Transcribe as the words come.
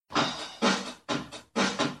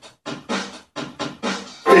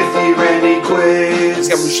Randy Quaids. He's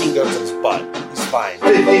got machine guns in his butt. He's fine.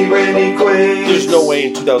 50 Randy Quaids. There's no way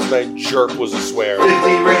in 2009 jerk was a swear. 50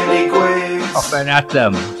 Randy Quaids. Open at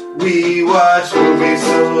them. We watch movies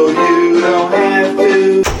so you don't have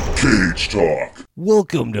to. Cage Talk.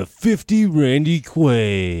 Welcome to 50 Randy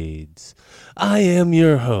Quaids. I am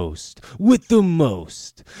your host with the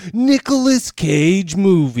most Nicolas Cage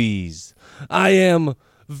movies. I am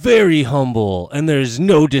very humble, and there's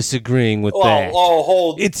no disagreeing with that. Oh,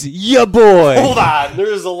 hold. It's ya boy. Hold on.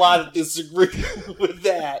 There's a lot of disagreement with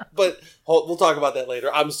that, but we'll talk about that later.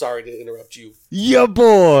 I'm sorry to interrupt you. Ya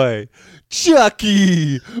boy,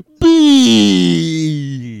 Tzhukie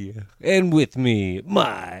B. And with me,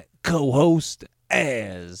 my co-host,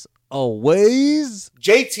 as always,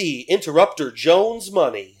 JT Interrupter Jones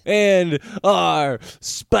Money. And our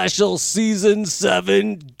special season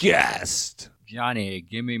 7 guest, Johnny,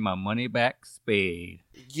 give me my money back, Spade.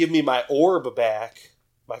 Give me my orb back.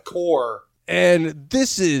 My core. and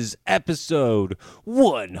this is episode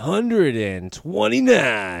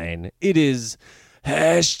 129. It is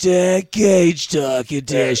hashtag Cage Talk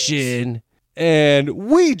edition. And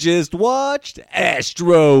we just watched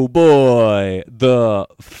Astro Boy, the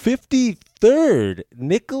 53rd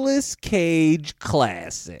Nicolas Cage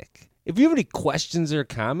classic. If you have any questions or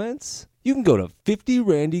comments, you can go to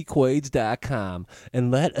 50randyquaids.com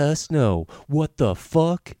and let us know what the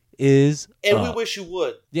fuck is And up. we wish you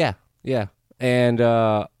would. Yeah. And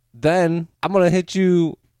then I'm going to hit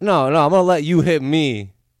you. No, I'm going to let you hit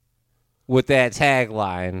me with that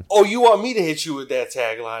tagline. Oh, you want me to hit you with that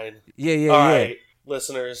tagline? Yeah. All right,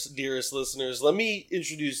 listeners, dearest listeners, let me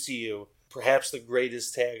introduce to you perhaps the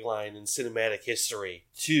greatest tagline in cinematic history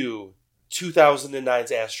to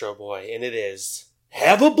 2009's Astro Boy, and it is,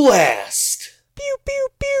 "Have a blast!" Pew, pew,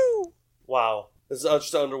 pew. Wow. This is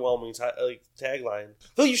just an underwhelming tagline.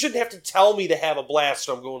 Phil, you shouldn't have to tell me to have a blast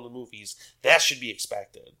when I'm going to the movies. That should be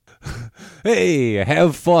expected. Hey,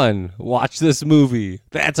 have fun. Watch this movie.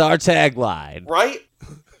 That's our tagline. Right?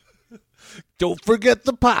 Don't forget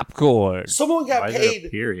the popcorn. Someone got Why is it a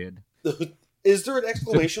paid. period? Is there an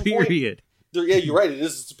exclamation point? Period. Yeah, you're right. It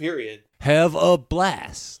is. It's a period. Have a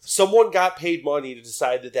blast. Someone got paid money to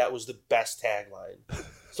decide that was the best tagline.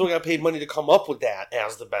 Someone got paid money to come up with that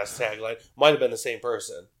as the best tagline. Might have been the same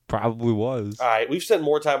person. Probably was. All right, we've spent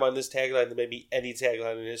more time on this tagline than maybe any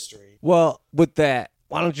tagline in history. Well, with that,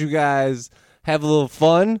 why don't you guys have a little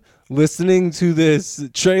fun listening to this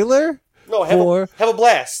trailer? No, have a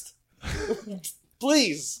blast.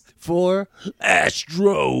 Please. For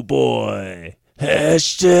Astro Boy.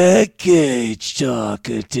 Hashtag Cage Talk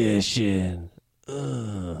edition.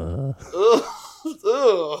 Ugh.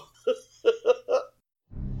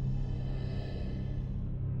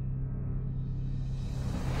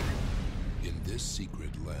 In this secret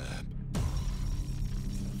lab,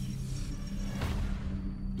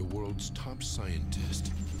 the world's top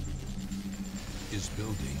scientist is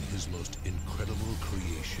building his most incredible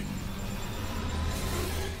creation.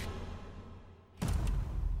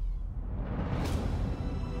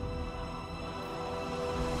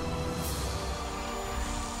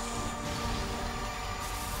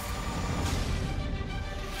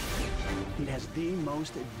 It has the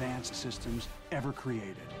most advanced systems ever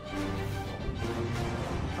created.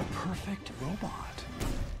 A perfect robot.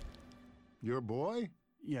 Your boy?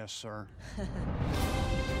 Yes, sir.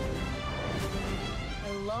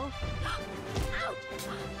 Hello?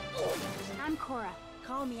 I'm Cora.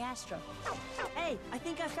 Call me Astro. Hey, I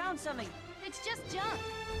think I found something. It's just junk.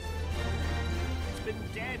 It's been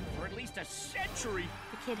dead for at least a century.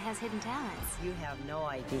 The kid has hidden talents. You have no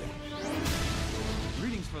idea.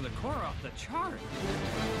 Readings for the core off the chart.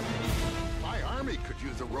 My army could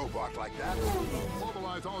use a robot like that.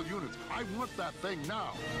 Mobilize all units. I want that thing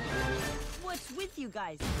now. What's with you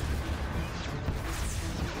guys?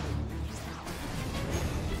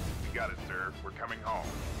 You got it, sir. We're coming home.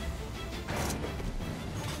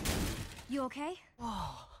 You okay?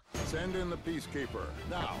 Send in the peacekeeper,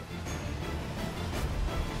 now.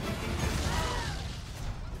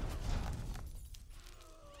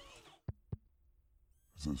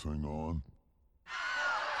 Is this thing on?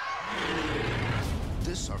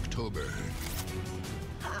 This October.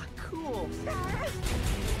 Ah, cool.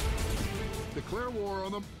 Declare war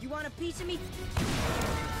on them. You want a piece of me?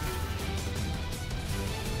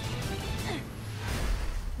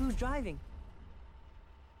 Who's driving?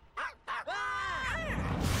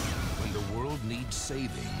 When the world needs saving,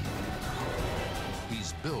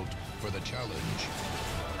 he's built for the challenge.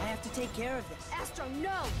 I have to take care of this. Astro,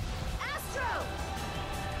 no! Astro!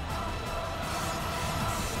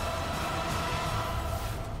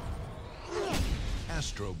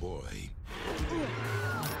 Astro Boy.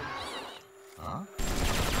 Huh?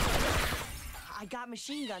 I got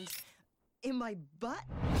machine guns in my butt.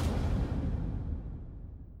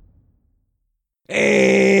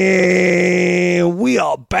 And we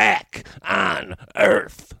are back on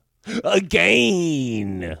Earth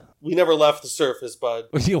again. We never left the surface, bud.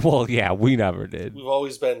 Well, yeah, we never did. We've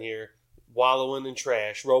always been here, wallowing in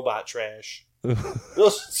trash, robot trash.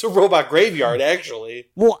 It's a robot graveyard, actually.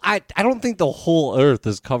 Well, I don't think the whole Earth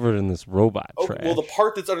is covered in this robot Oh, trash. well, the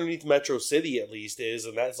part that's underneath Metro City, at least, is,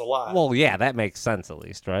 and that's a lot. Well, yeah, that makes sense at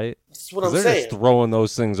least, right? That's what I'm They're saying. just throwing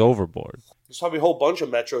those things overboard. There's probably a whole bunch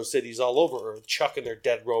of Metro Cities all over Earth chucking their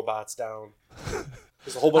dead robots down.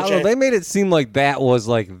 There's a whole bunch of... They made it seem like that was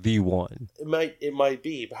like the one. It might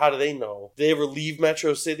be, but how do they know? Did they ever leave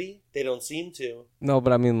Metro City? They don't seem to. No,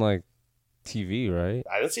 but I mean like TV, right?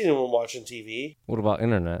 I didn't see anyone watching TV. What about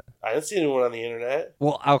internet? I didn't see anyone on the internet.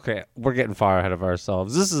 Well, okay, we're getting far ahead of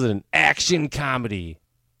ourselves. This is an action comedy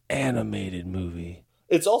animated movie.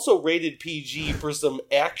 It's also rated PG for some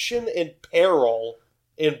action and peril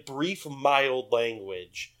and brief, mild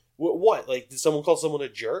language. What? Like, did someone call someone a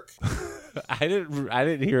jerk? I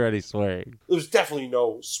didn't hear any swearing. There was definitely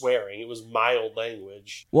no swearing. It was mild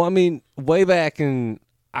language. Well, I mean, way back in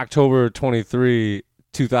October 23,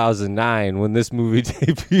 2009, when this movie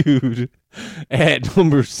debuted at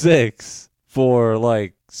number 6 for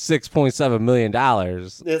like $6.7 million.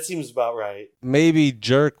 That seems about right. Maybe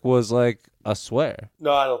jerk was like a swear.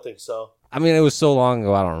 No, I don't think so. I mean, it was so long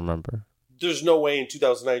ago, I don't remember. There's no way in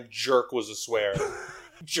 2009 jerk was a swear.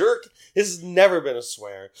 Jerk has never been a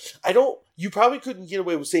swear. You probably couldn't get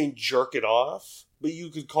away with saying jerk it off, but you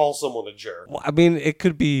could call someone a jerk. Well, I mean, that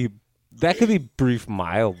could be brief,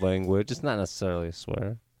 mild language. It's not necessarily a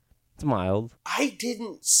swear. It's mild. I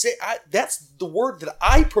didn't say... that's the word that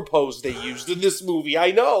I proposed they used in this movie. I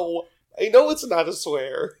know it's not a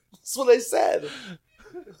swear. That's what I said.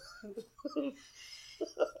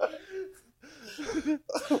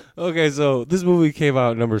 Okay, so this movie came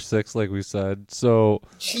out number 6, like we said. So,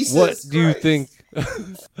 Jesus what do you Christ. think?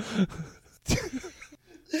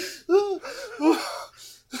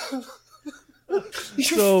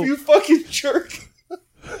 You fucking jerk.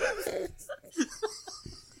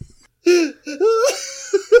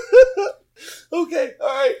 Okay, all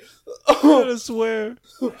right. I'm gonna swear.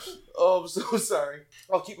 Oh, I'm so sorry.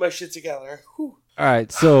 I'll keep my shit together. Whew. All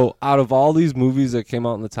right, so out of all these movies that came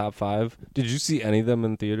out in the top 5, did you see any of them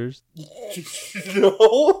in theaters?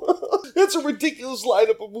 No. That's a ridiculous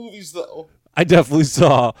lineup of movies, though. I definitely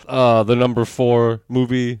saw the number 4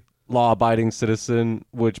 movie, Law Abiding Citizen,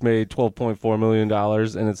 which made $12.4 million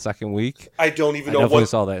in its second week. I don't even know definitely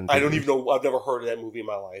saw that in I don't theaters. even know. I've never heard of that movie in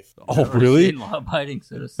my life. Oh, really? Law-abiding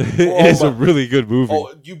citizen. It is a really good movie.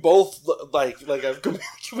 Oh, you both like I've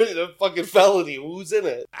committed a fucking felony. Who's in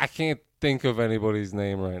it? I can't think of anybody's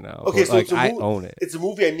name right now. Okay, but, so like, it's a I movie. own it. It's a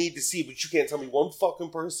movie I need to see, but you can't tell me one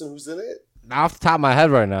fucking person who's in it. Off the top of my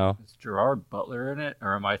head right now. Is Gerard Butler in it,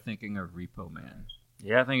 or am I thinking of Repo Man?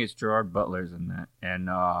 Yeah, I think it's Gerard Butler's in that. And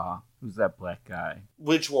who's that black guy?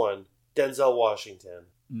 Which one? Denzel Washington.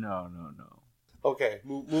 No. Okay,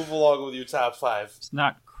 move along with your top 5. It's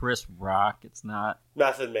not Chris Rock. It's not.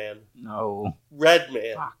 Method Man. No.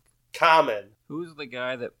 Redman. Fuck. Common. Who's the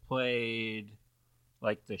guy that played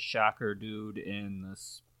like the Shocker dude in the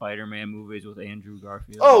Spider-Man movies with Andrew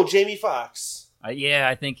Garfield? Oh, Jamie Foxx. Yeah,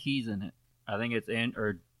 I think he's in it. I think it's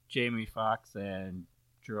Jamie Foxx and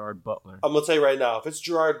Gerard Butler. I'm gonna tell you right now, if it's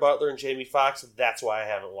Gerard Butler and Jamie Foxx, that's why I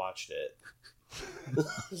haven't watched it.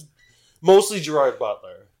 Mostly Gerard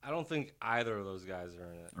Butler. I don't think either of those guys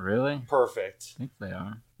are in it. Really? Perfect. I think they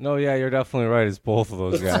are. No, yeah, you're definitely right. It's both of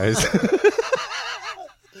those guys.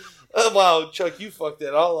 Wow, Chuck, you fucked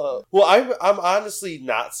that all up. Well, I'm honestly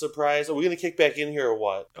not surprised. Are we gonna kick back in here or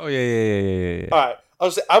what? Oh, yeah. All right.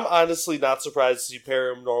 I'm honestly not surprised to see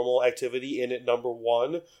Paranormal Activity in at number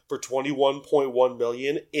 1 for $21.1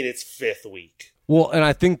 million in its 5th week. Well, and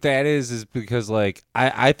I think that is because, like,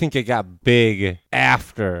 I think it got big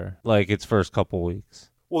after, like, its first couple weeks.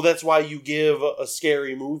 Well, that's why you give a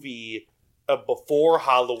scary movie before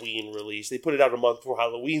Halloween release. They put it out a month before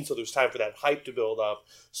Halloween, so there's time for that hype to build up.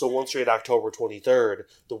 So once you're at October 23rd,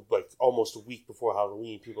 almost a week before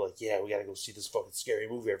Halloween, people are like, yeah, we gotta go see this fucking scary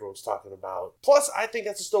movie everyone's talking about. Plus, I think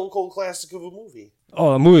that's a stone cold classic of a movie.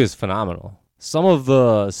 Oh, the movie is phenomenal. Some of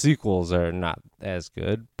the sequels are not as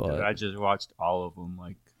good, but I just watched all of them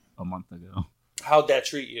like a month ago. How'd that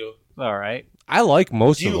treat you? All right. I like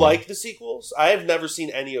most of them. Do you like the sequels? I have never seen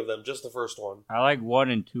any of them, just the first one. I like 1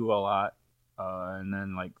 and 2 a lot. And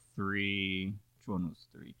then like 3. Which one was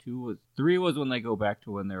 3? 3 was when they go back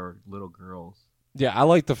to when they were little girls. Yeah, I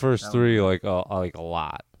like the first 3 like a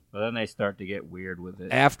lot. But then they start to get weird with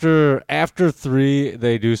it. After 3,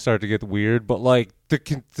 they do start to get weird, but like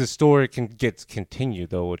the story gets continued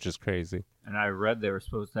though, which is crazy. And I read they were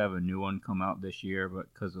supposed to have a new one come out this year, but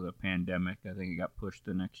because of the pandemic, I think it got pushed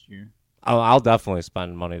to next year. I'll definitely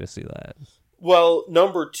spend money to see that. Well,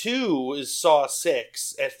 number 2 is Saw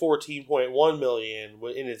 6 at $14.1 million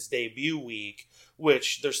in its debut week,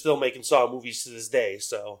 which they're still making Saw movies to this day,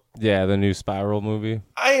 so... Yeah, the new Spiral movie.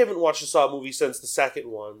 I haven't watched a Saw movie since the second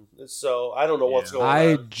one, so I don't know what's going on.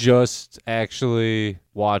 I just actually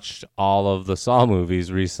watched all of the Saw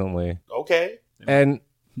movies recently. Okay. And...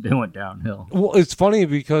 They went downhill. Well, it's funny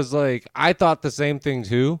because, like, I thought the same thing,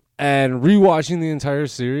 too. And rewatching the entire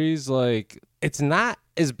series, like, it's not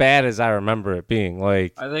as bad as I remember it being.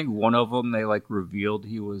 Like, I think one of them, they, like, revealed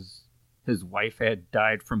his wife had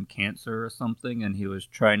died from cancer or something, and he was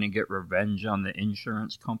trying to get revenge on the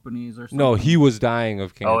insurance companies or something. No, he was dying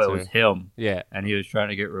of cancer. Oh, it was him. Yeah. And he was trying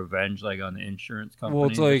to get revenge, like, on the insurance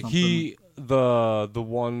companies. Well, it's like the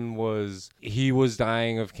one was he was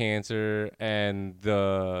dying of cancer, and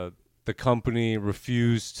the company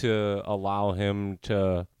refused to allow him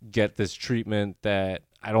to get this treatment that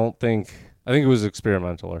I think it was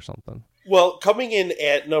experimental or something. Well, coming in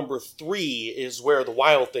at number 3 is Where the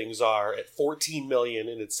Wild Things Are at $14 million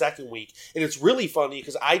in its second week. And it's really funny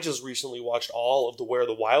because I just recently watched all of the Where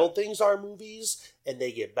the Wild Things Are movies, and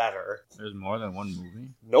they get better. There's more than one movie?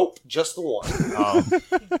 Nope, just the one. Oh.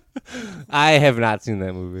 I have not seen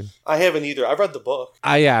that movie. I haven't either. I've read the book.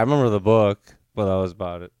 Yeah, I remember the book, but that was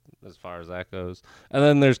about it as far as that goes. And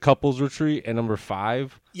then there's Couples Retreat at number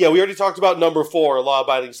 5. Yeah, we already talked about number 4, Law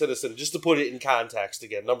Abiding Citizen. Just to put it in context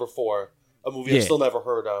again, number 4, a movie I've still never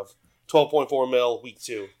heard of. 12.4 mil, week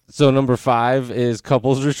 2. So number 5 is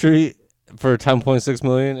Couples Retreat for $10.6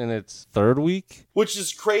 million in its third week. Which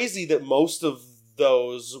is crazy that most of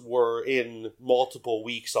those were in multiple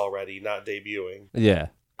weeks already, not debuting. Yeah.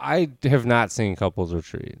 I have not seen Couples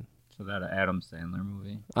Retreat. So that an Adam Sandler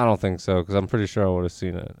movie? I don't think so, because I'm pretty sure I would have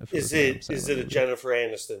seen it. Is it a Jennifer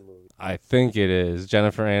Aniston movie? I think it is.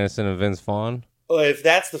 Jennifer Aniston and Vince Vaughn. Well, if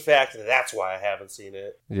that's the fact, then that's why I haven't seen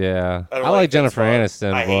it. Yeah. I like Jennifer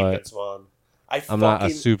Aniston, I hate Vince Vaughn. I'm not a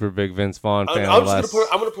super big Vince Vaughn fan. I'm going to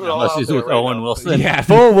put it all out there with Owen Wilson. Yeah, if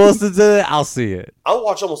Owen Wilson's in it, I'll see it. I'll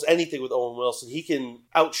watch almost anything with Owen Wilson. He can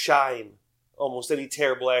outshine almost any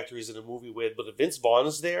terrible actor he's in a movie with. But if Vince Vaughn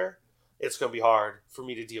is there, it's going to be hard for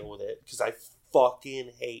me to deal with it because I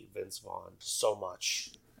fucking hate Vince Vaughn so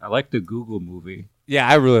much. I like the Google movie. Yeah,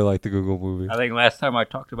 I really like the Google movie. I think last time I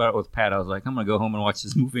talked about it with Pat, I was like, I'm going to go home and watch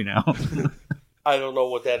this movie now. I don't know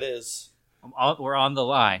what that is. We're on the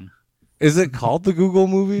line. Is it called the Google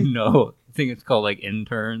movie? No, I think it's called like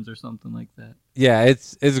Interns or something like that. Yeah,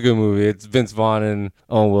 it's a good movie. It's Vince Vaughn and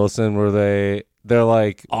Owen Wilson where they're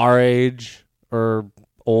like our age or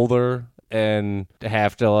older and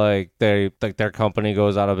have to like their company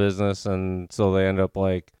goes out of business and so they end up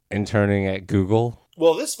like interning at Google.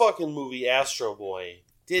 Well, this fucking movie Astro Boy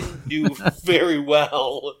didn't do very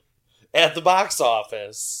well at the box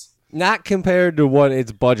office. Not compared to what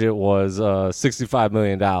its budget was, $65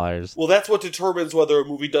 million. Well, that's what determines whether a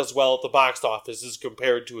movie does well at the box office is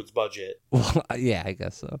compared to its budget. Well, yeah, I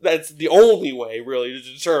guess so. That's the only way, really, to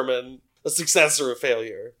determine a success or a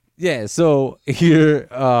failure. Yeah, so here,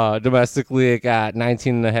 domestically, it got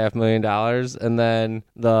 $19.5 million, and then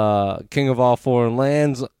the King of All Foreign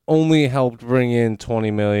Lands only helped bring in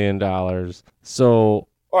 $20 million. So,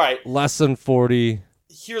 all right, less than 40.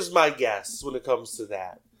 Here's my guess when it comes to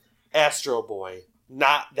that. Astro Boy,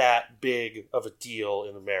 not that big of a deal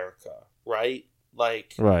in America, right?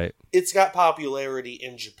 Like, right. It's got popularity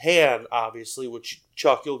in Japan, obviously, which,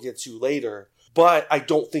 Chuck, you'll get to later. But I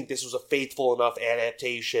don't think this was a faithful enough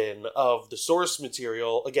adaptation of the source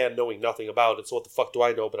material. Again, knowing nothing about it, so what the fuck do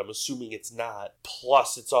I know? But I'm assuming it's not.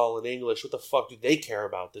 Plus, it's all in English. What the fuck do they care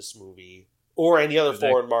about this movie? Or any other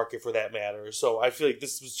foreign market, for that matter. So I feel like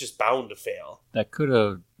this was just bound to fail. That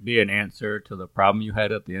could be an answer to the problem you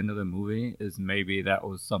had at the end of the movie, is maybe that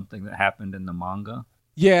was something that happened in the manga.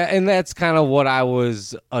 Yeah, and that's kind of what I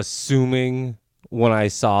was assuming when I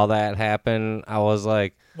saw that happen. I was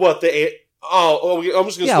like... What, I'm just going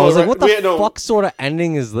to spoil it. Yeah, I was like, what the fuck sort of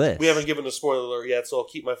ending is this? We haven't given a spoiler alert yet, so I'll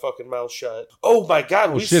keep my fucking mouth shut. Oh my god,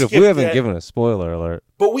 oh, shit, if we haven't given a spoiler alert.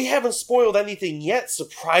 But we haven't spoiled anything yet,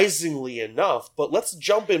 surprisingly enough. But let's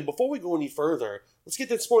jump in. Before we go any further, let's get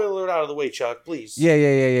that spoiler alert out of the way, Chuck, please.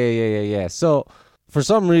 Yeah. So, for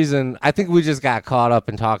some reason, I think we just got caught up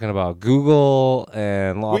in talking about Google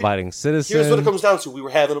and law-abiding citizen. Here's what it comes down to. We were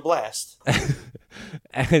having a blast.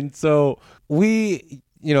 And so, we...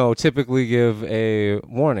 typically give a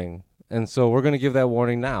warning. And so we're going to give that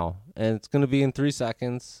warning now. and it's going to be in 3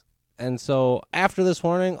 seconds. And so after this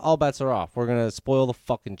warning, all bets are off. We're going to spoil the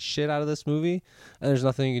fucking shit out of this movie, and there's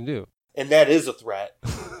nothing you can do. And that is a threat.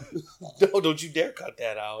 No, don't you dare cut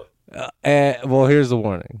that out. Well, here's the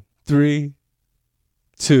warning. 3,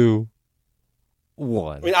 2,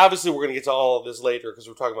 1. I mean, obviously, we're going to get to all of this later because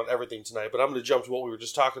we're talking about everything tonight, but I'm going to jump to what we were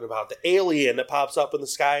just talking about. The alien that pops up in the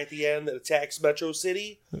sky at the end that attacks Metro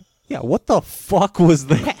City. Yeah, what the fuck was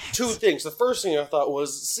that? 2 things. The first thing I thought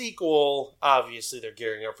was sequel. Obviously, they're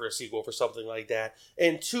gearing up for a sequel for something like that.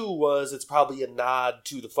 And 2 was it's probably a nod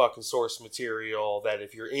to the fucking source material that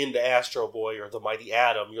if you're into Astro Boy or the Mighty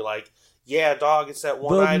Atom, you're like, yeah, dog, it's that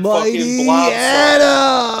one-eyed fucking blob.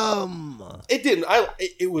 Atom! It didn't.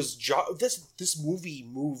 It was this movie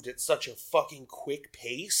moved at such a fucking quick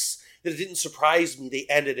pace that it didn't surprise me they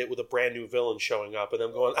ended it with a brand new villain showing up and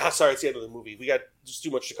them going, sorry, it's the end of the movie. We got just too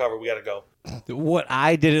much to cover. We got to go. What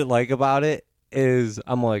I didn't like about it is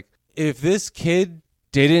I'm like, if this kid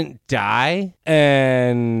didn't die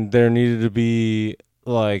and there needed to be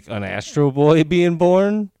like an Astro Boy being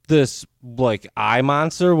born, this like eye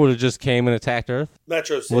monster would have just came and attacked Earth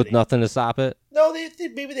Metro City with nothing to stop it. No,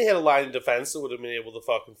 maybe they had a line of defense that would have been able to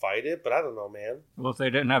fucking fight it, but I don't know, man. Well, if they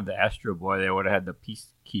didn't have the Astro Boy, they would have had the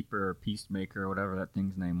Peacekeeper or Peacemaker or whatever that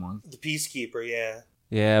thing's name was. The Peacekeeper, yeah.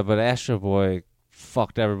 Yeah, but Astro Boy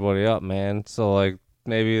fucked everybody up, man. So like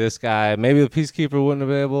maybe the Peacekeeper wouldn't have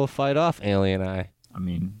been able to fight off Alien Eye. I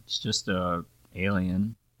mean, it's just a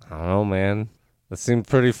alien. I don't know, man. That seemed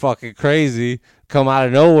pretty fucking crazy. Come out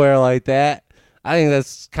of nowhere like that. I think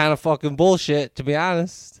that's kind of fucking bullshit, to be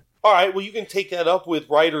honest. All right, well, you can take that up with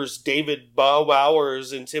writers David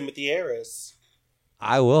Bowers and Timothy Harris.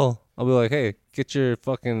 I will. I'll be like, hey, get your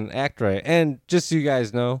fucking act right. And just so you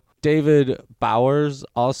guys know, David Bowers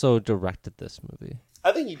also directed this movie.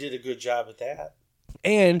 I think he did a good job at that.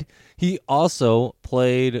 And he also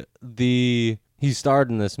he starred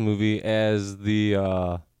in this movie as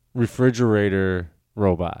the refrigerator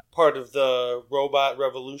robot. Part of the Robot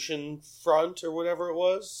Revolution Front or whatever it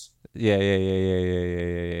was.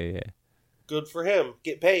 Yeah. Good for him.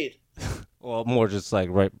 Get paid. Well, more just like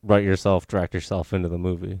direct yourself into the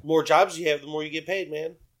movie. The more jobs you have, the more you get paid,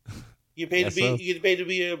 man. You get paid to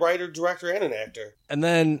be a writer, director, and an actor. And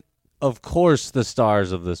then, of course, the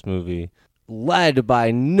stars of this movie, led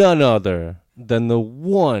by none other than the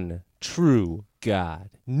one true God,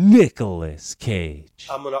 Nicolas Cage.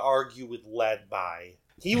 I'm going to argue with led by.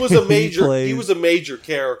 He was a major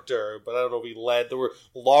character, but I don't know if he led. There were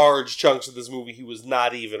large chunks of this movie he was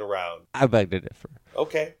not even around. I beg to differ.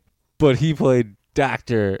 Okay. But he played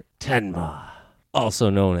Dr. Tenma,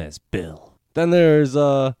 also known as Bill. Then there's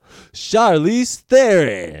Charlize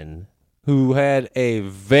Theron, who had a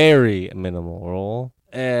very minimal role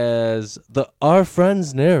as our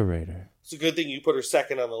friend's narrator. It's a good thing you put her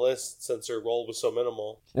second on the list since her role was so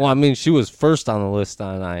minimal. Well, I mean, she was first on the list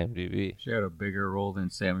on IMDb. She had a bigger role than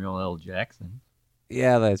Samuel L. Jackson.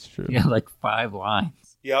 Yeah, that's true. He had like 5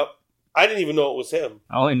 lines. Yep. I didn't even know it was him.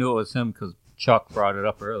 I only knew it was him because Chuck brought it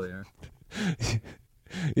up earlier.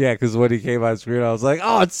 Yeah, because when he came on screen, I was like,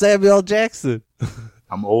 oh, it's Samuel L. Jackson.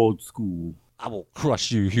 I'm old school. I will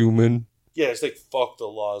crush you, human. Yeah, it's like, fuck the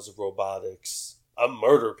laws of robotics. I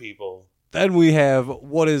murder people. Then we have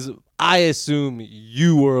what is, I assume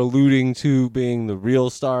you were alluding to being the real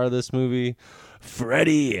star of this movie,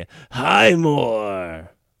 Freddie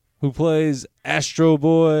Highmore, who plays Astro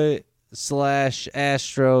Boy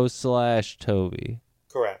 /Astro/Toby.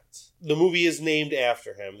 Correct. The movie is named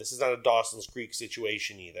after him. This is not a Dawson's Creek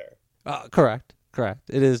situation either. Correct.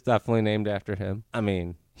 It is definitely named after him. I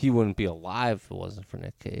mean, he wouldn't be alive if it wasn't for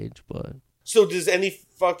Nick Cage, but... So does any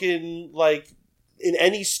fucking, like... In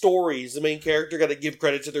any stories, the main character got to give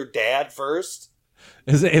credit to their dad first?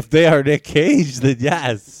 If they are Nick Cage, then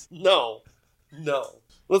yes. No.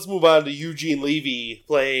 Let's move on to Eugene Levy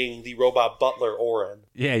playing the robot butler, Oren.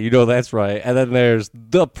 Yeah, that's right. And then there's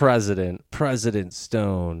the president, President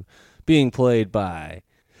Stone, being played by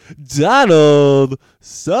Donald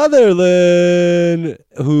Sutherland,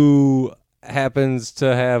 who happens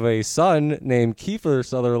to have a son named Kiefer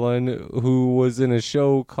Sutherland, who was in a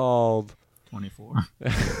show called... 24.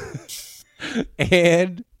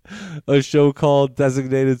 And a show called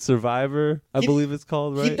Designated Survivor, I believe it's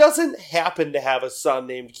called, right? He doesn't happen to have a son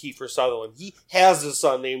named Kiefer Sutherland. He has a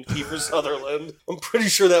son named Kiefer Sutherland. I'm pretty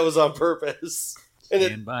sure that was on purpose.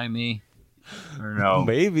 Stand By Me? Or no?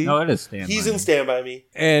 Maybe. No, it is Stand By Me. He's in Stand By Me.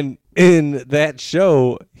 And in that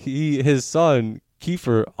show, his son,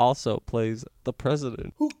 Kiefer, also plays the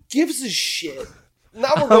president. Who gives a shit?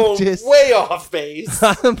 Now we're going way off base.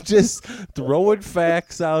 I'm just throwing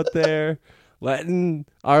facts out there. letting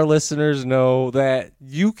our listeners know that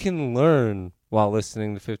you can learn while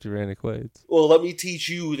listening to 50 Randy Quaids. Well, let me teach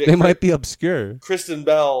you that They might be obscure. Kristen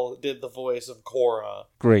Bell did the voice of Cora.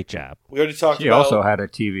 Great job. We already talked She about... also had a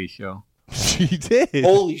TV show. She did.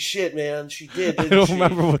 Holy shit, man. She did, I didn't don't she?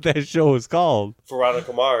 remember what that show was called.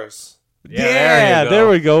 Veronica Mars. Yeah, there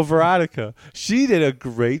we go, Veronica. She did a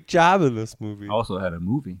great job in this movie. Also had a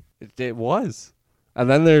movie. It was. And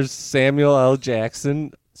then there's Samuel L.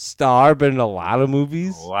 Jackson, star, but in a lot of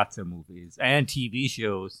movies. Lots of movies and TV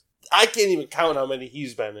shows. I can't even count how many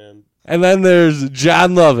he's been in. And then there's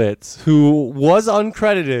John Lovitz, who was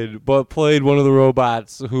uncredited, but played one of the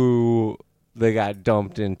robots who they got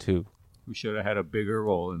dumped into. Who should have had a bigger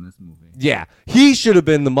role in this movie. Yeah, he should have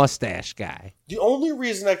been the mustache guy. The only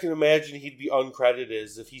reason I can imagine he'd be uncredited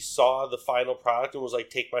is if he saw the final product and was like,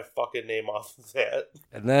 take my fucking name off of that.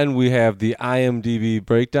 And then we have the IMDB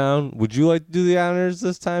breakdown. Would you like to do the honors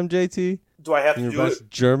this time, JT? Do I have in to your do best it?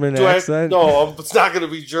 German Do accent? No, it's not going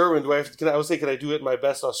to be German. Do I have to? Can I do it in my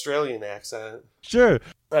best Australian accent? Sure.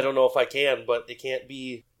 I don't know if I can, but it can't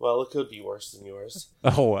be. Well, it could be worse than yours.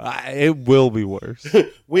 Oh, it will be worse.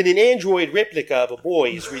 When an android replica of a boy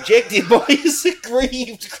is rejected by his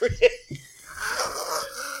aggrieved critic.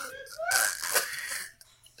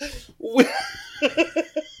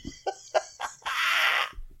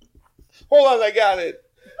 Hold on, I got it.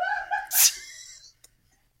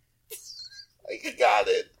 I got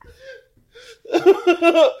it.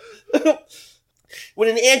 When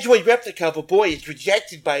an android replica of a boy is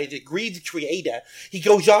rejected by his aggrieved creator, he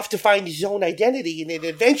goes off to find his own identity in an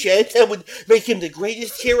adventure that would make him the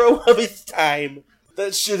greatest hero of his time.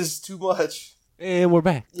 That shit is too much. And we're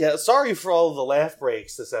back. Yeah, sorry for all the laugh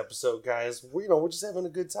breaks this episode, guys. We're just having a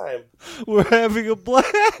good time. We're having a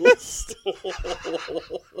blast.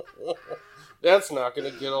 That's not going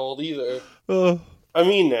to get old either. Oh. I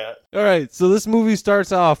mean that. All right, so this movie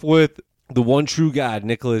starts off with the one true God,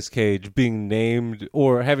 Nicolas Cage, being named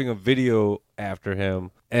or having a video after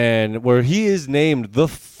him, and where he is named the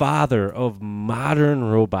father of modern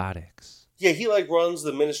robotics. Yeah, he runs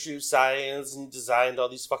the Ministry of Science and designed all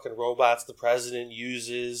these fucking robots the president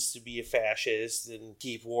uses to be a fascist and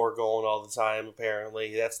keep war going all the time,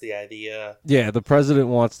 apparently. That's the idea. Yeah, the president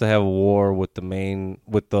wants to have a war with the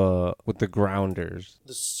grounders.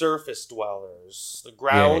 The surface dwellers. The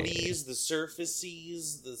groundies, the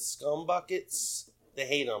surfaces, the scumbuckets. They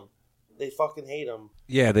hate them. They fucking hate them.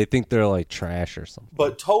 Yeah, they think they're like trash or something.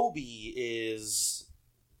 But Toby is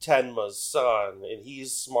Tenma's son, and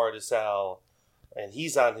he's smart as hell, and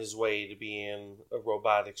he's on his way to being a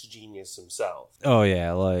robotics genius himself. Oh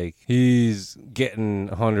yeah, he's getting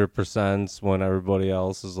 100% when everybody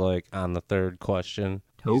else is on the third question.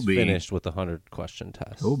 Toby He's finished with the 100-question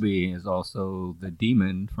test. Toby is also the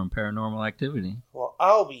demon from Paranormal Activity. Well,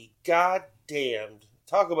 I'll be goddamned.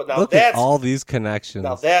 Talk about now. Look at all these connections.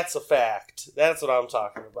 Now that's a fact. That's what I'm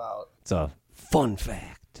talking about. It's a fun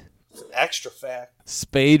fact. It's an extra fact.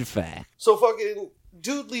 Spade fact. So fucking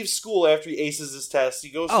dude leaves school after he aces his test. He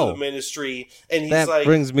goes to the ministry, and he's that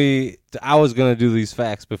brings me to, I was going to do these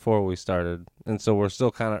facts before we started, and so we're still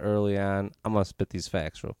kind of early on. I'm going to spit these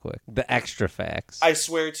facts real quick. The extra facts. I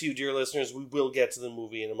swear to you, dear listeners, we will get to the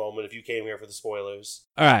movie in a moment if you came here for the spoilers.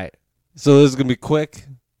 All right. So this is going to be quick,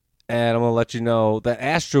 and I'm going to let you know that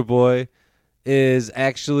Astro Boy is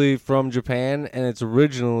actually from Japan, and it's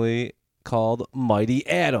originally called Mighty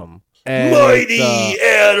Atom. And Mighty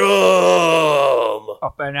Atom!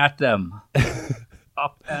 Up and at them.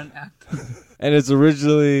 Up and at them. And it's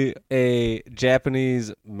originally a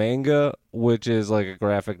Japanese manga, which is like a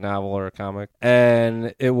graphic novel or a comic.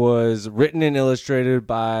 And it was written and illustrated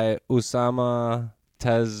by Usama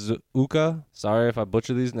Tezuka. Sorry if I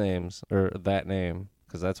butcher these names, or that name,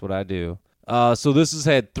 because that's what I do. So this has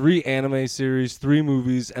had 3 anime series, 3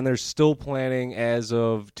 movies, and they're still planning as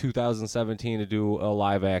of 2017 to do a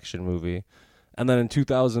live-action movie. And then in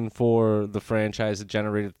 2004, the franchise had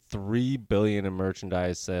generated $3 billion in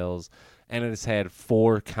merchandise sales, and it's had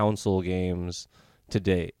 4 console games to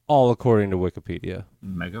date, all according to Wikipedia.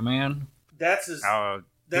 Mega Man? That's his.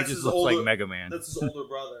 He just looks like Mega Man. That's his older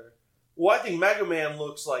brother. Well, I think Mega Man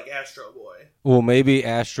looks like Astro Boy. Well, maybe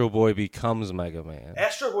Astro Boy becomes Mega Man.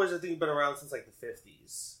 Astro Boy's, I think, been around since the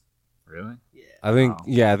 50s. Really? Yeah. I think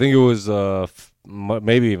it was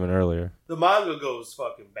maybe even earlier. The manga goes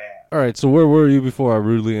fucking bad. All right, so where were you before I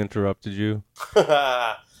rudely interrupted you?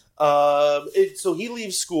 So he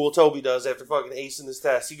leaves school, Toby does, after fucking acing his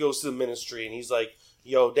test. He goes to the ministry, and he's like,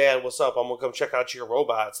 yo, Dad, what's up? I'm going to come check out your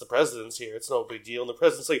robots. The president's here. It's no big deal. And the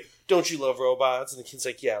president's like, don't you love robots? And the kid's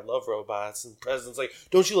like, yeah, I love robots. And the president's like,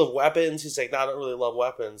 don't you love weapons? He's like, no, I don't really love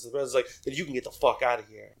weapons. And the president's like, then you can get the fuck out of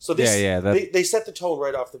here. So they set the tone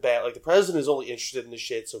right off the bat. Like, the president is only interested in this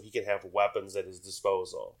shit so he can have weapons at his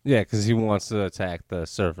disposal. Yeah, because he wants to attack the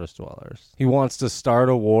surface dwellers. He wants to start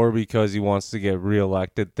a war because he wants to get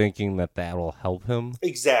reelected, thinking that will help him.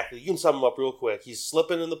 Exactly. You can sum him up real quick. He's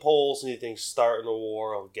slipping in the polls, and he thinks starting a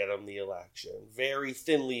war will get him the election. Very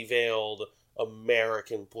thinly veiled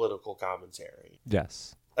American political commentary.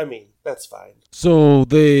 Yes. I mean, that's fine. So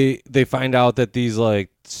they find out that these, like,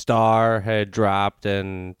 star had dropped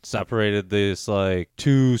and separated this, like,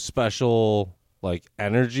 two special, like,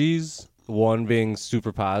 energies. One being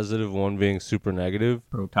super positive, one being super negative.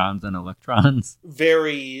 Protons and electrons.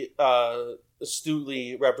 Very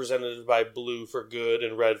astutely represented by blue for good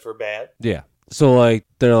and red for bad. Yeah. So, like,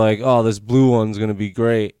 they're like, oh, this blue one's going to be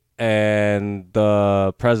great. And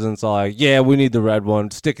the president's all like, yeah, we need the red one.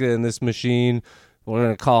 Stick it in this machine. We're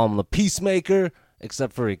going to call him the Peacemaker,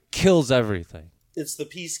 except for he kills everything. It's the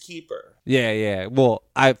Peacekeeper. Yeah. Well,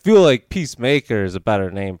 I feel like Peacemaker is a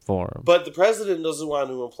better name for him. But the president doesn't want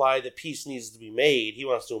to imply that peace needs to be made. He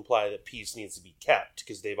wants to imply that peace needs to be kept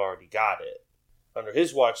because they've already got it. Under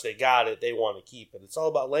his watch, they got it. They want to keep it. It's all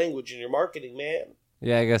about language in your marketing, man.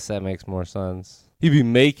 Yeah, I guess that makes more sense. He'd be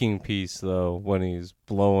making peace, though, when he's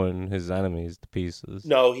blowing his enemies to pieces.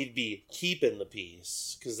 No, he'd be keeping the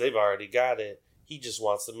peace because they've already got it. He just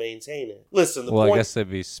wants to maintain it. Listen, I guess they'd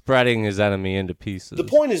be spreading his enemy into pieces. The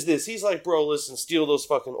point is this. He's like, bro, listen, steal those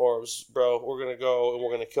fucking orbs, bro. We're going to go and we're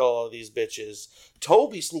going to kill all these bitches.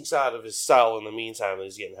 Toby sneaks out of his cell in the meantime that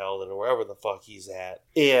he's getting held in or wherever the fuck he's at.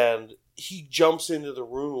 And he jumps into the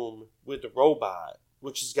room with the robot,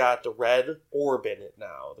 which has got the red orb in it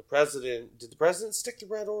now. Did the president stick the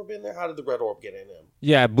red orb in there? How did the red orb get in him?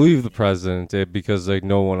 Yeah, I believe the president did because, like,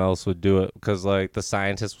 no one else would do it. Because, like, the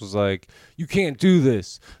scientist was like, you can't do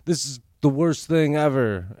this. This is the worst thing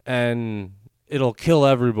ever. And it'll kill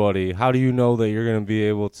everybody. How do you know that you're going to be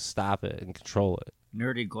able to stop it and control it?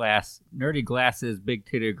 Nerdy Glasses big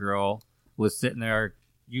titty girl was sitting there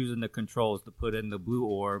using the controls to put in the blue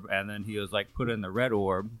orb. And then he was like, put in the red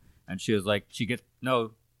orb. And she was like, she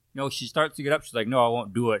starts to get up. She's like, no, I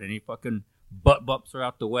won't do it. And he fucking butt bumps her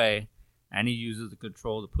out the way. And he uses the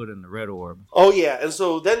control to put in the red orb. Oh, yeah. And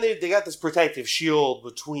so then they got this protective shield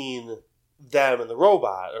between them and the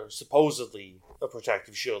robot, or supposedly a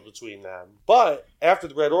protective shield between them. But after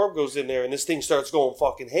the red orb goes in there and this thing starts going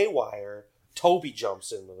fucking haywire, Toby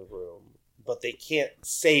jumps into the room. But they can't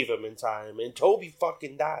save him in time. And Toby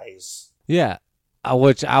fucking dies. Yeah.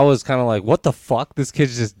 Which I was kind of like, what the fuck? This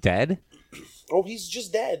kid's just dead? Oh, he's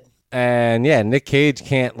just dead. And yeah, Nick Cage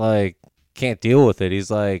can't deal with it.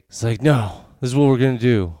 He's like, no, this is what we're going to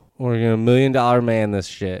do. We're going to $1 million man this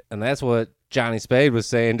shit. And that's what Johnny Spade was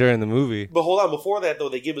saying during the movie. But hold on, before that though,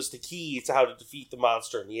 they give us the key to how to defeat the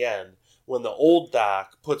monster in the end. When the old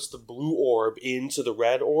doc puts the blue orb into the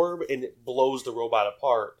red orb and it blows the robot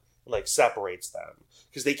apart and like separates them.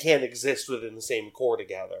 Because they can't exist within the same core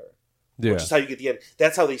together. Yeah. Which is how you get the end.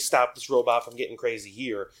 That's how they stop this robot from getting crazy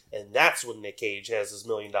here. And that's when Nick Cage has his $1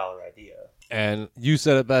 million idea. And you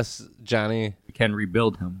said it best, Johnny. We can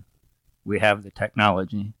rebuild him. We have the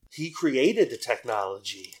technology. He created the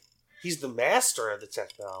technology. He's the master of the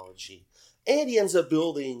technology. And he ends up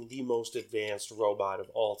building the most advanced robot of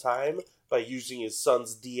all time by using his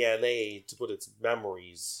son's DNA to put his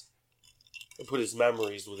memories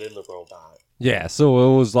within the robot. Yeah,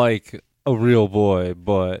 so it was like a real boy,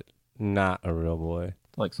 but not a real boy.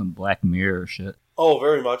 Like some Black Mirror shit. Oh,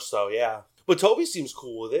 very much so, yeah. But Toby seems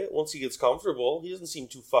cool with it once he gets comfortable. He doesn't seem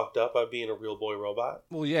too fucked up by being a real boy robot.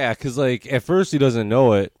 Well, yeah, because, like, at first he doesn't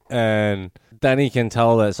know it, and then he can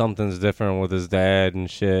tell that something's different with his dad and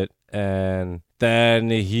shit, and then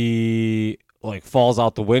he, like, falls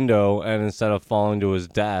out the window, and instead of falling to his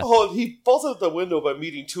death... Oh, he falls out the window by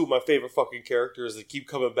meeting two of my favorite fucking characters that keep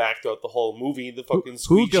coming back throughout the whole movie. The fucking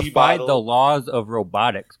squeegee Who defied the laws of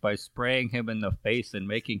robotics by spraying him in the face and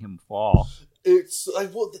making him fall? It's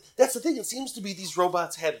like, well, that's the thing. It seems to be these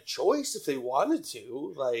robots had a choice if they wanted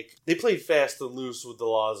to. Like, they played fast and loose with the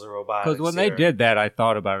laws of robotics. Because when they did that, I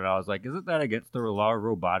thought about it. I was like, isn't that against the law of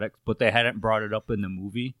robotics? But they hadn't brought it up in the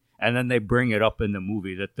movie. And then they bring it up in the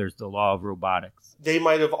movie that there's the law of robotics. They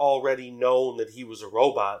might have already known that he was a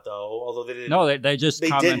robot, though. Although they didn't. No, they just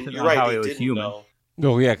commented on how he was human. Know.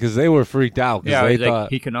 Oh, yeah, because they were freaked out. Yeah, they thought, like,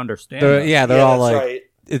 he can understand us. Yeah, they're all like, right.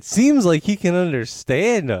 It seems like he can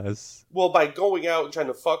understand us. Well, by going out and trying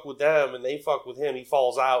to fuck with them and they fuck with him, he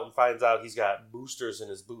falls out and finds out he's got boosters in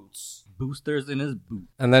his boots. Boosters in his boots.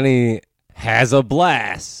 And then he has a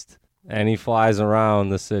blast, and he flies around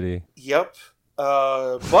the city. Yep.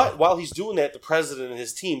 But while he's doing that, the president and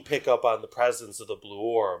his team pick up on the presence of the blue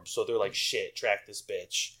orb. So they're like, shit, track this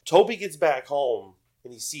bitch. Toby gets back home,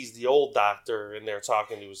 and he sees the old doctor, and they're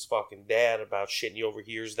talking to his fucking dad about shit, and he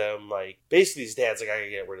overhears them. Like, basically, his dad's like, I gotta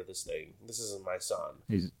get rid of this thing. This isn't my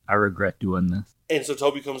son. I regret doing this. And so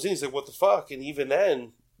Toby comes in, he's like, what the fuck? And even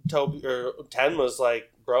then, Tenma's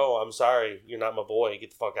like, bro, I'm sorry, you're not my boy. Get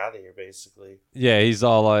the fuck out of here, basically. Yeah, he's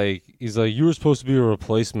like, you were supposed to be a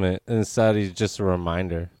replacement. And instead, he's just a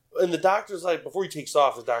reminder. And the doctor's like, before he takes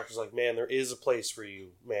off, the doctor's like, man, there is a place for you.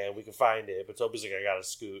 Man, we can find it. But Toby's like, I gotta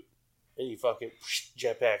scoot. And he fucking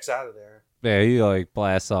jetpacks out of there. Yeah, he like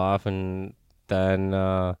blasts off, and then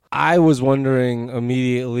I was wondering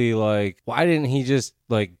immediately, like, why didn't he just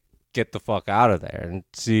like get the fuck out of there and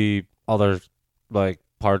see other like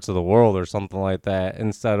parts of the world or something like that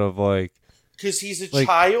instead of like. Because he's a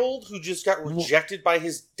child who just got rejected by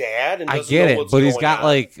his dad and doesn't I get know it, what's but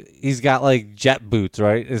going he's got like jet boots,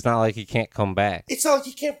 right? It's not like he can't come back. It's not like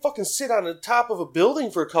he can't fucking sit on the top of a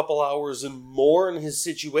building for a couple hours and mourn his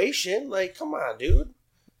situation. Like, come on, dude.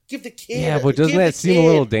 Give the kid. Yeah, but doesn't that seem a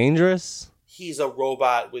little dangerous? He's a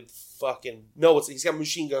robot with fucking he's got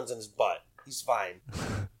machine guns in his butt. He's fine.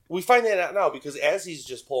 We find that out now because as he's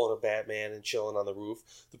just pulling a Batman and chilling on the roof,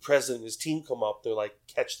 the president and his team come up. They're like,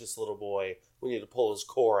 catch this little boy. We need to pull his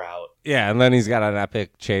core out. Yeah, and then he's got an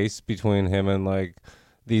epic chase between him and like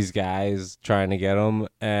these guys trying to get him.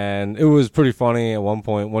 And it was pretty funny at one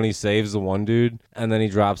point when he saves the one dude and then he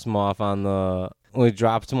drops him off on the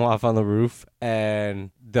roof,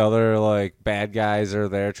 and the other like bad guys are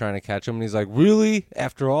there trying to catch him, and he's like, really?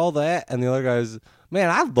 After all that? And the other guy's,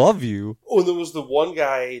 man, I love you. Oh, and there was the one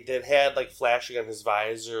guy that had like flashing on his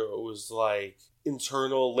visor. It was like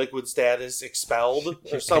internal liquid status expelled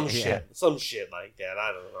or some shit like that.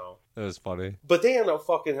 I don't know. It was funny. But they end up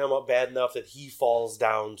fucking him up bad enough that he falls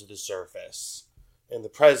down to the surface. And the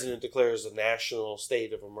president declares a national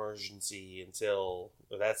state of emergency until,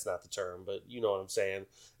 well, that's not the term, but you know what I'm saying,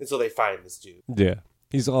 until they find this dude. Yeah.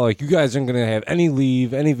 He's all like, you guys aren't going to have any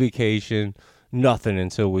leave, any vacation, nothing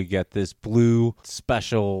until we get this blue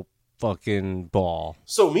special fucking ball.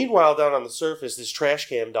 So meanwhile, down on the surface, this trash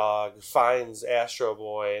can dog finds Astro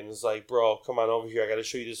Boy and is like, bro, come on over here. I got to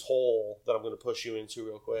show you this hole that I'm going to push you into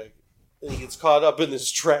real quick. And he gets caught up in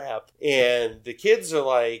this trap. And the kids are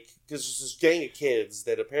like, because there's this gang of kids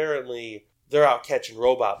that apparently they're out catching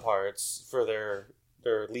robot parts for their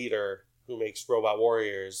leader who makes robot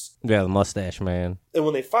warriors. Yeah, the mustache man. And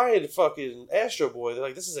when they find fucking Astro Boy, they're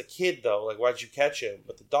like, this is a kid though. Like, why'd you catch him?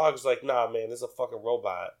 But the dog's like, nah, man, this is a fucking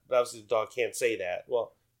robot. But obviously the dog can't say that.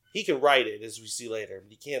 Well, he can write it, as we see later,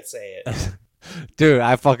 but he can't say it. Dude,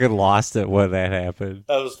 I fucking lost it when that happened.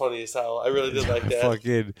 That was funny as hell. I really did like that. I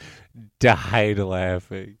fucking died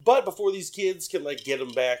laughing. But before these kids can like get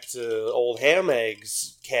him back to old Ham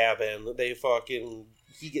Egg's cabin,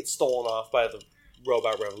 he gets stolen off by the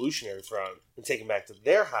Robot Revolutionary Front and taken back to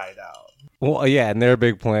their hideout. Well, yeah, and their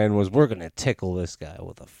big plan was, we're gonna tickle this guy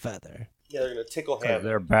with a feather. Yeah, they're gonna tickle Ham.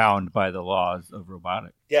 They're bound by the laws of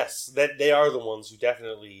robotics. Yes, that they are the ones who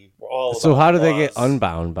definitely were all. So how do they get laws.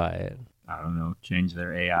 unbound by it? I don't know. Change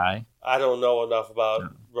their AI. I don't know enough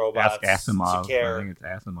about robots Ask Asimov. to care. I think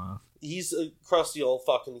it's Asimov. He's a crusty old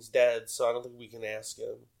fucking. He's dead, so I don't think we can ask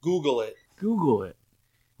him. Google it. Google it.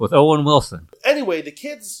 With Owen Wilson. Anyway, the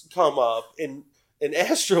kids come up, and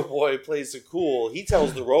Astro Boy plays it cool. He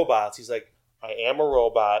tells the robots, he's like, I am a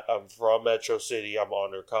robot. I'm from Metro City. I'm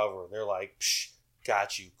undercover. And they're like, psh,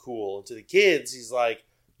 got you. Cool. And to the kids, he's like,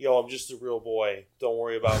 yo, I'm just a real boy. Don't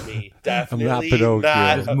worry about me. Definitely I'm not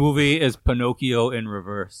Pinocchio. This movie is Pinocchio in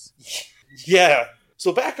reverse. Yeah.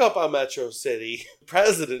 So back up on Metro City, the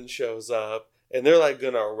president shows up, and they're like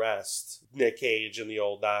going to arrest Nick Cage and the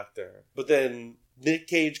old doctor. But then Nick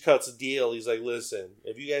Cage cuts a deal. He's like, listen,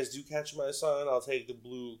 if you guys do catch my son, I'll take the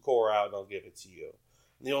blue core out and I'll give it to you.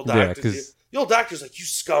 And the old doctor's like, you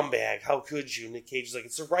scumbag, how could you? Nick Cage's like,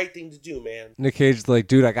 it's the right thing to do, man. Nick Cage's like,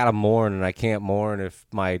 dude, I gotta mourn, and I can't mourn if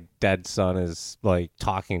my dead son is like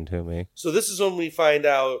talking to me. So this is when we find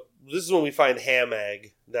Ham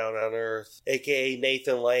Egg down on Earth, aka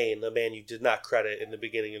Nathan Lane, the man you did not credit in the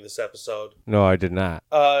beginning of this episode. No, I did not.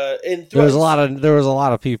 And there was a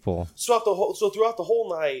lot of people. So throughout the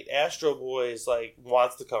whole night, Astro Boy is like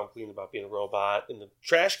wants to come clean about being a robot, and the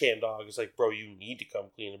trash can dog is like, bro, you need to come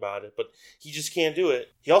clean about it, but he just can't do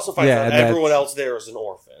it. He also finds out everyone else there is an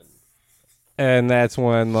orphan. And that's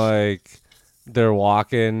when like they're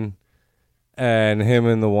walking, and him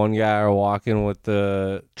and the one guy are walking with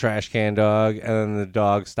the trash can dog, and then the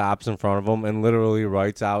dog stops in front of him and literally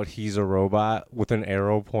writes out, he's a robot, with an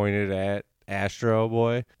arrow pointed at Astro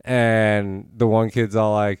Boy, and the one kid's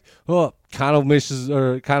all like, "Oh, kind of makes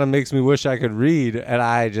me wish I could read," and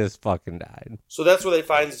I just fucking died. So that's where they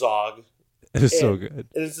find Zog. It was so good.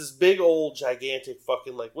 And it's this big old gigantic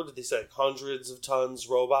fucking, like, what did they say, like hundreds of tons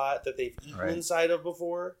robot that they've eaten inside of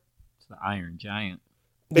before. It's the Iron Giant.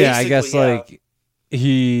 Basically, yeah, I guess like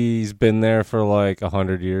he's been there for like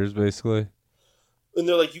 100 years, basically. And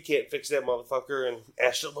they're like, you can't fix that motherfucker. And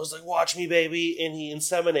Astro Boy's like, watch me, baby. And he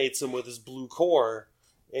inseminates him with his blue core.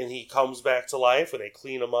 And he comes back to life, and they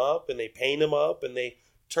clean him up, and they paint him up, and they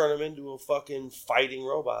turn him into a fucking fighting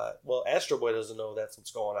robot. Well, Astro Boy doesn't know that's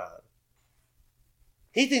what's going on.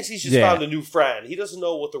 He thinks he's just found a new friend. He doesn't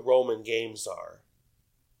know what the Roman games are.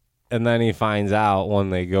 And then he finds out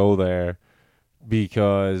when they go there,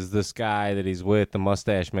 because this guy that he's with, the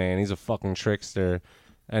mustache man, he's a fucking trickster.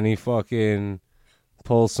 And he fucking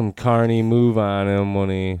pulls some carny move on him when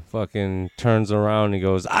he fucking turns around and he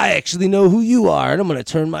goes, I actually know who you are, and I'm going to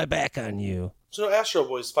turn my back on you. So Astro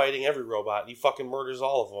Boy's fighting every robot, and he fucking murders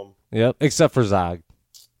all of them. Yep, except for Zog.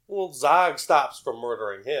 Well, Zog stops from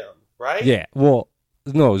murdering him, right? Yeah, well,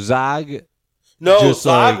 no, Zog... No,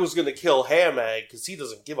 Zog was going to kill Ham-Egg because he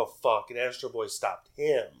doesn't give a fuck, and Astro Boy stopped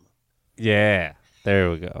him. Yeah, there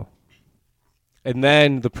we go. And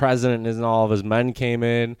then the president and all of his men came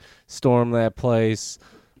in, stormed that place,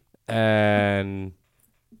 and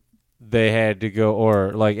they had to go,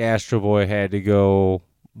 or like Astro Boy had to go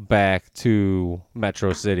back to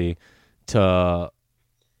Metro City to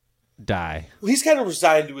die. Well, he's kind of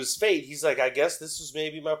resigned to his fate. He's like, I guess this was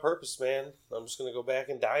maybe my purpose, man. I'm just going to go back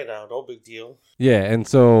and die now. No big deal. Yeah, and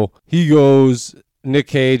so he goes, Nick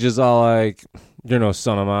Cage is all like, you're no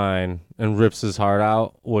son of mine, and rips his heart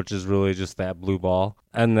out, which is really just that blue ball.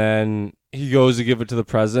 And then he goes to give it to the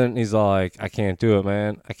president, and he's all like, I can't do it,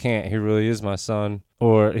 man. I can't. He really is my son.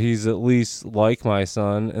 Or he's at least like my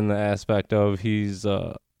son in the aspect of he's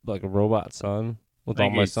like a robot son with all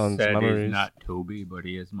my son's memories. He's not Toby, but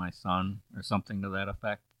he is my son, or something to that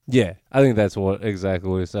effect. Yeah, I think that's exactly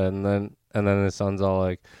what he said. And then his son's all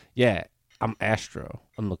like, yeah, I'm Astro.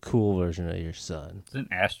 I'm the cool version of your son.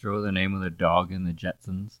 Isn't Astro the name of the dog in the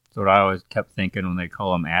Jetsons? That's what I always kept thinking when they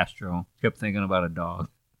call him Astro. Kept thinking about a dog.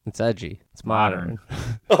 It's edgy. It's modern.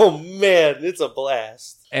 Oh, man, it's a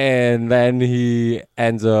blast. And then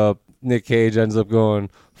Nick Cage ends up going,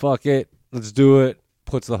 fuck it, let's do it.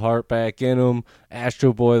 Puts the heart back in him.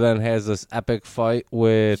 Astro Boy then has this epic fight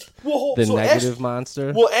with the negative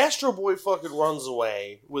monster. Well, Astro Boy fucking runs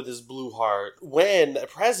away with his blue heart when the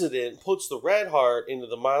president puts the red heart into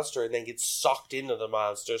the monster and then gets sucked into the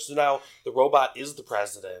monster. So now the robot is the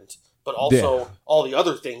president, but also all the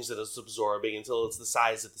other things that it's absorbing until it's the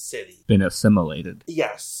size of the city. Been assimilated.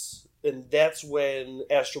 Yes. And that's when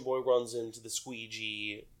Astro Boy runs into the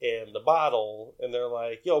squeegee and the bottle, and they're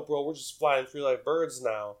like, yo, bro, we're just flying free like birds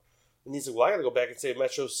now. And he's like, well, I gotta go back and save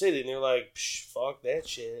Metro City. And they're like, psh, fuck that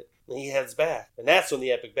shit. And he heads back. And that's when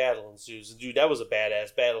the epic battle ensues. Dude, that was a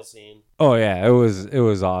badass battle scene. Oh, yeah, it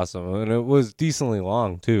was awesome. And it was decently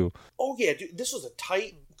long, too. Oh, yeah, dude, this was a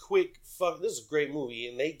tight, quick, this is a great movie.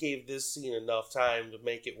 And they gave this scene enough time to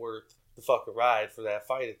make it worth the fucking ride for that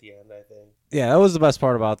fight at the end, I think. Yeah, that was the best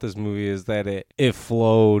part about this movie, is that it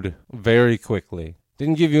flowed very quickly.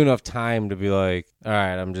 Didn't give you enough time to be like, all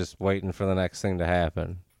right, I'm just waiting for the next thing to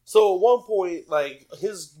happen. So at one point, like,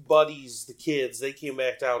 his buddies, the kids, they came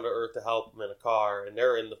back down to Earth to help him in a car, and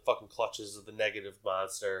they're in the fucking clutches of the negative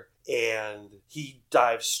monster, and he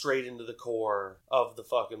dives straight into the core of the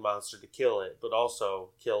fucking monster to kill it, but also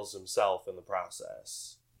kills himself in the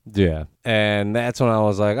process. Yeah, and that's when I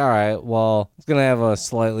was like, all right, well, it's going to have a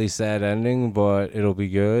slightly sad ending, but it'll be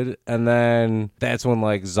good. And then that's when,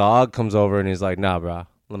 like, Zog comes over and he's like, nah, bro,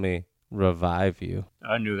 let me revive you.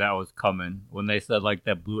 I knew that was coming. When they said, like,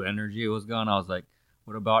 that blue energy was gone, I was like,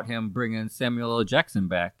 what about him bringing Samuel L. Jackson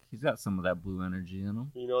back? He's got some of that blue energy in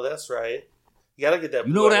him. You know that's right. You got to get that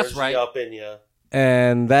blue energy up in you.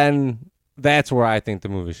 And then that's where I think the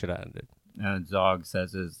movie should have ended. And Zog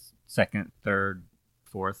says his second, third,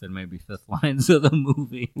 fourth, and maybe fifth lines of the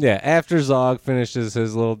movie. Yeah, after Zog finishes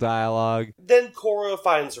his little dialogue. Then Cora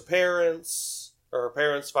finds her parents, or her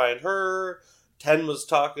parents find her. Tenma's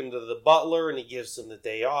talking to the butler, and he gives him the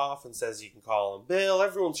day off and says you can call him Bill.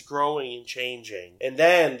 Everyone's growing and changing. And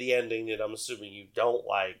then the ending that I'm assuming you don't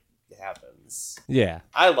like happens. Yeah.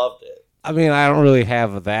 I loved it. I mean, I don't really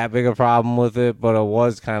have that big a problem with it, but it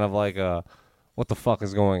was kind of like what the fuck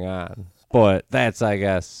is going on? But that's, I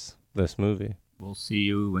guess, this movie. We'll see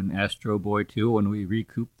you in Astro Boy 2 when we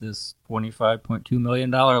recoup this $25.2 million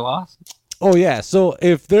loss. Oh, yeah. So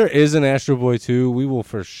if there is an Astro Boy 2, we will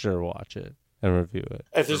for sure watch it. and review it.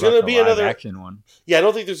 If there's What about going to the be live another action one. Yeah, I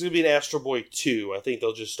don't think there's going to be an Astro Boy 2. I think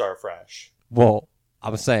they'll just start fresh. Well,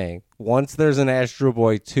 I'm saying once there's an Astro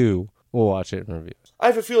Boy 2, we'll watch it and review it. I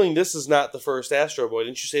have a feeling this is not the first Astro Boy.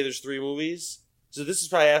 Didn't you say there's 3 movies? So this is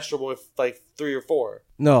probably Astro Boy like 3 or 4.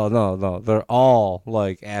 No. They're all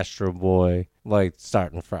like Astro Boy, like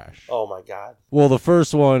starting fresh. Oh my god. Well, the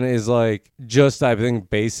first one is like just, I think,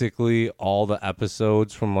 basically all the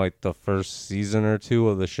episodes from like the first season or 2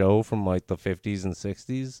 of the show from like the 50s and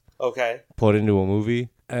 60s Okay. put into a movie.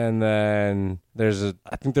 And then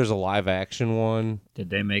I think there's a live action one. Did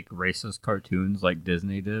they make racist cartoons like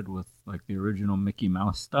Disney did with like the original Mickey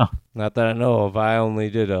Mouse stuff? Not that I know of. I only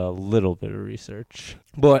did a little bit of research.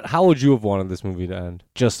 But how would you have wanted this movie to end?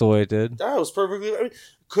 Just the way it did? That was perfectly... I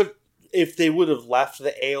mean, if they would have left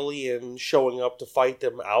the alien showing up to fight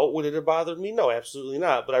them out, would it have bothered me? No, absolutely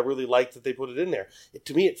not. But I really liked that they put it in there.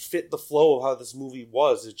 To me, it fit the flow of how this movie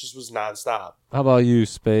was. It just was nonstop. How about you,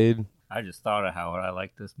 Spade? I just thought of how I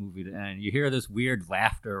like this movie to end. You hear this weird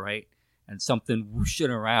laughter, right? And something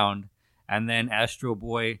whooshing around. And then Astro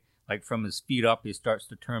Boy, like from his feet up, he starts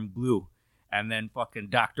to turn blue. And then fucking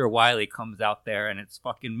Dr. Wily comes out there, and it's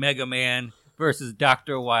fucking Mega Man versus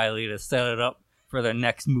Dr. Wily to set it up for the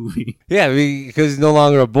next movie. Yeah, because he's no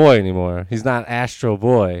longer a boy anymore. He's not Astro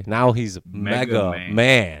Boy. Now he's Mega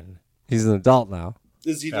Man. He's an adult now.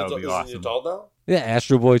 Is he an adult now? Yeah,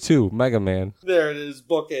 Astro Boy 2, Mega Man. There it is.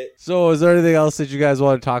 Book it. So is there anything else that you guys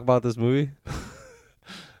want to talk about this movie?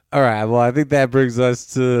 All right, well, I think that brings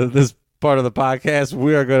us to this part of the podcast.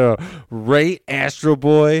 We are going to rate Astro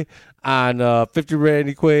Boy on 50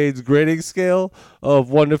 Randy Quaids grading scale of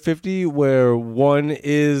 1 to 50, where 1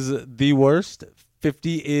 is the worst,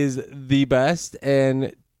 50 is the best,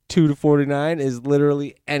 and 2 to 49 is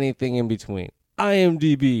literally anything in between.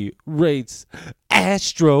 IMDB rates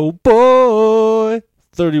Astro Boy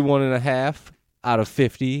 31.5 out of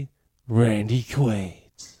 50 Randy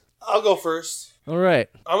Quaids. I'll go first. All right.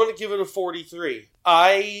 I'm going to give it a 43.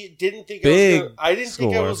 I didn't think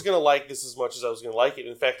I was going to like this as much as I was going to like it.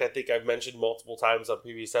 In fact, I think I've mentioned multiple times on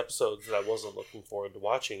previous episodes that I wasn't looking forward to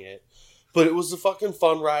watching it. But it was a fucking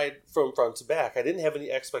fun ride from front to back. I didn't have any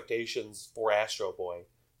expectations for Astro Boy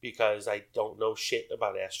because I don't know shit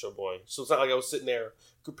about Astro Boy. So it's not like I was sitting there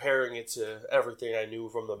comparing it to everything I knew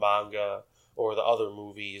from the manga or the other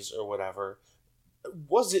movies or whatever.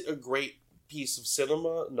 Was it a great piece of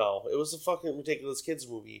cinema? No. It was a fucking ridiculous kids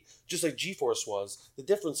movie, just like G-Force was. The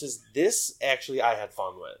difference is this actually I had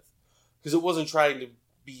fun with because it wasn't trying to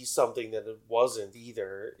be something that it wasn't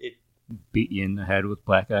either. It beat you in the head with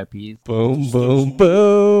black eyed peas. Boom, boom,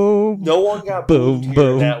 boom. No one got boom,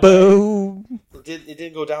 boom, boom. It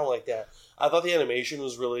didn't go down like that. I thought the animation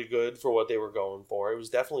was really good for what they were going for. It was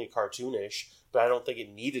definitely cartoonish, but I don't think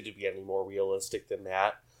it needed to be any more realistic than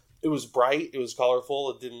that. It was bright. It was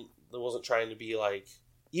colorful. It wasn't trying to be like,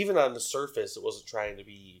 even on the surface, it wasn't trying to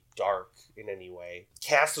be dark in any way.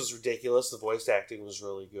 Cast was ridiculous. The voice acting was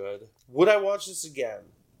really good. Would I watch this again?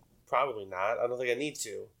 Probably not. I don't think I need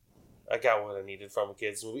to. I got what I needed from a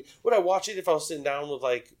kids movie. Would I watch it if I was sitting down with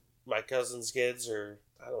like my cousin's kids or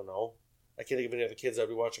I don't know. I can't think of any other kids I'd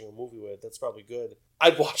be watching a movie with. That's probably good.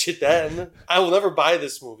 I'd watch it then. I will never buy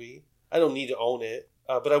this movie. I don't need to own it,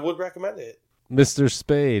 but I would recommend it. Mr.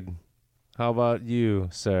 Spade, how about you,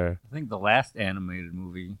 sir? I think the last animated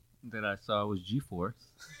movie that I saw was G-Force,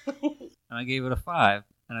 and I gave it a 5.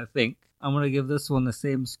 And I think I'm going to give this one the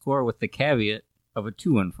same score with the caveat of a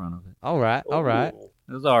 2 in front of it. All right.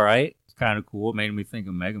 It was all right. It's kind of cool. It made me think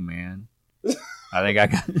of Mega Man. I think I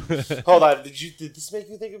got... Hold on. Did this make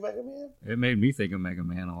you think of Mega Man? It made me think of Mega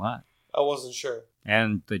Man a lot. I wasn't sure.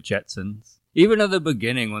 And the Jetsons. Even at the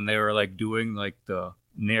beginning when they were like doing like the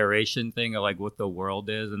narration thing of like what the world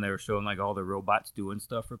is and they were showing like all the robots doing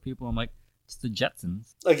stuff for people, I'm like, it's the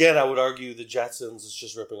Jetsons. Again, I would argue the Jetsons is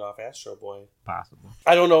just ripping off Astro Boy. Possible.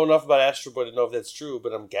 I don't know enough about Astro Boy to know if that's true,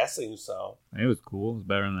 but I'm guessing so. It was cool. It was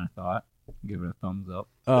better than I thought. Give it a thumbs up.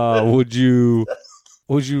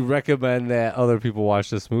 Would you recommend that other people watch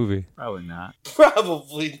this movie? Probably not.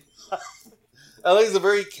 Probably not. I think it's a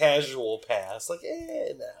very casual pass. Like,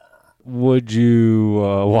 nah. Would you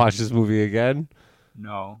watch this movie again?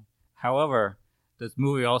 No. However, this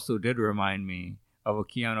movie also did remind me of a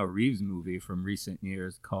Keanu Reeves movie from recent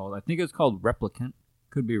years I think it's called Replicant.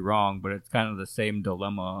 Could be wrong, but it's kind of the same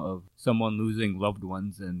dilemma of someone losing loved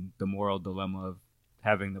ones and the moral dilemma of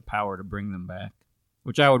having the power to bring them back.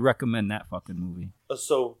 Which I would recommend that fucking movie.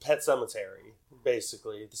 So, Pet Sematary,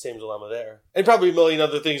 basically, the same dilemma there. And probably a million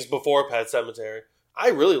other things before Pet Sematary. I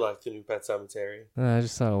really liked the new Pet Sematary. I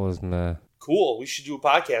just thought it was meh. Cool. We should do a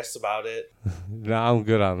podcast about it. No, I'm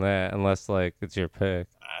good on that, unless like it's your pick.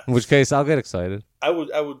 In which case, I'll get excited. I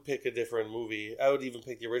would pick a different movie. I would even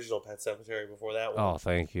pick the original Pet Sematary before that one. Oh,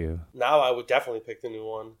 thank you. Now I would definitely pick the new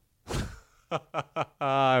one.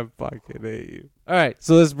 I fucking hate you. All right,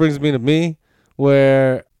 so this brings me to me,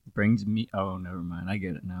 where Brings me. Oh, never mind. I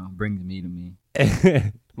get it now. Brings me to me.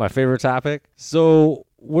 my favorite topic. So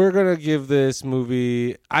we're gonna give this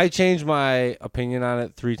movie. I changed my opinion on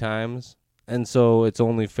it 3 times, and so it's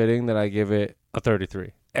only fitting that I give it a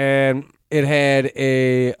 33. And it had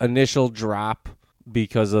a initial drop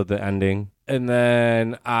because of the ending. And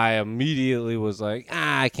then I immediately was like,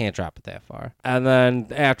 I can't drop it that far. And then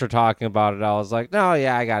after talking about it, I was like, no,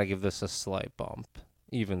 yeah, I got to give this a slight bump,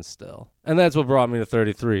 even still. And that's what brought me to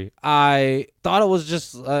 33. I thought it was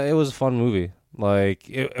just, it was a fun movie. Like,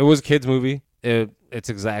 it was a kid's movie. It's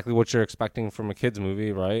exactly what you're expecting from a kid's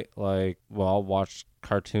movie, right? Like, well, watch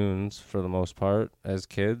cartoons for the most part as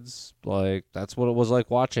kids. Like, that's what it was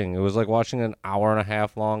like watching. It was like watching an hour and a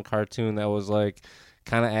half long cartoon that was like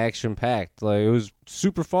kind of action packed. Like, it was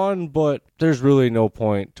super fun, but there's really no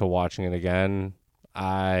point to watching it again.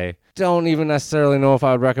 I don't even necessarily know if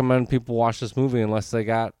I would recommend people watch this movie unless they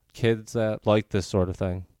got kids that like this sort of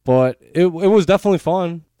thing. But it was definitely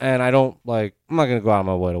fun, and I'm not gonna go out of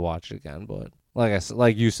my way to watch it again. But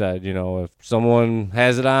like you said, you know, if someone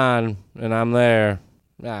has it on and I'm there,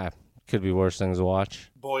 could be worse things to watch.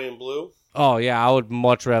 Boy in Blue. Oh yeah, I would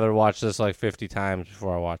much rather watch this like 50 times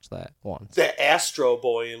before I watch that once. The Astro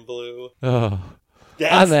Boy in Blue. Oh,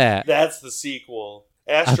 That's the sequel.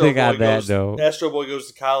 Astro Boy goes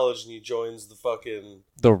to college and he joins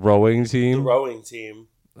the rowing team.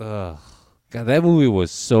 Ugh. God, that movie was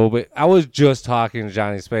so bad. I was just talking to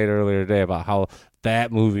Johnny Spade earlier today about how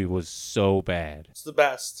that movie was so bad. It's the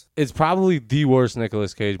best. It's probably the worst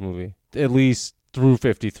Nicolas Cage movie, at least through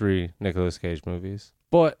 53 Nicolas Cage movies.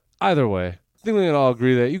 But either way, I think we can all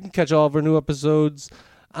agree that you can catch all of our new episodes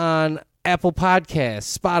on Apple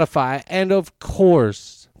Podcasts, Spotify, and of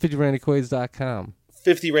course, 50randyquaids.com.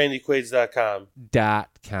 50randyquaids.com.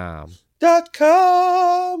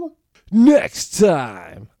 .com. Next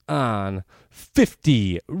time on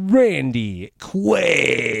 50 Randy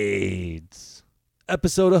Quaids,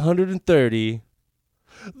 episode 130,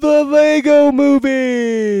 The Lego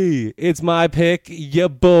Movie. It's my pick, ya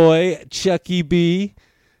boy, Tzhukie B.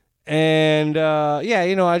 And,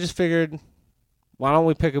 I just figured, why don't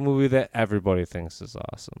we pick a movie that everybody thinks is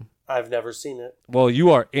awesome? I've never seen it. Well,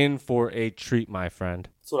 you are in for a treat, my friend.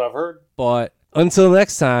 That's what I've heard. But until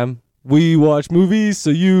next time, we watch movies so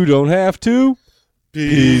you don't have to.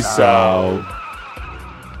 Peace out.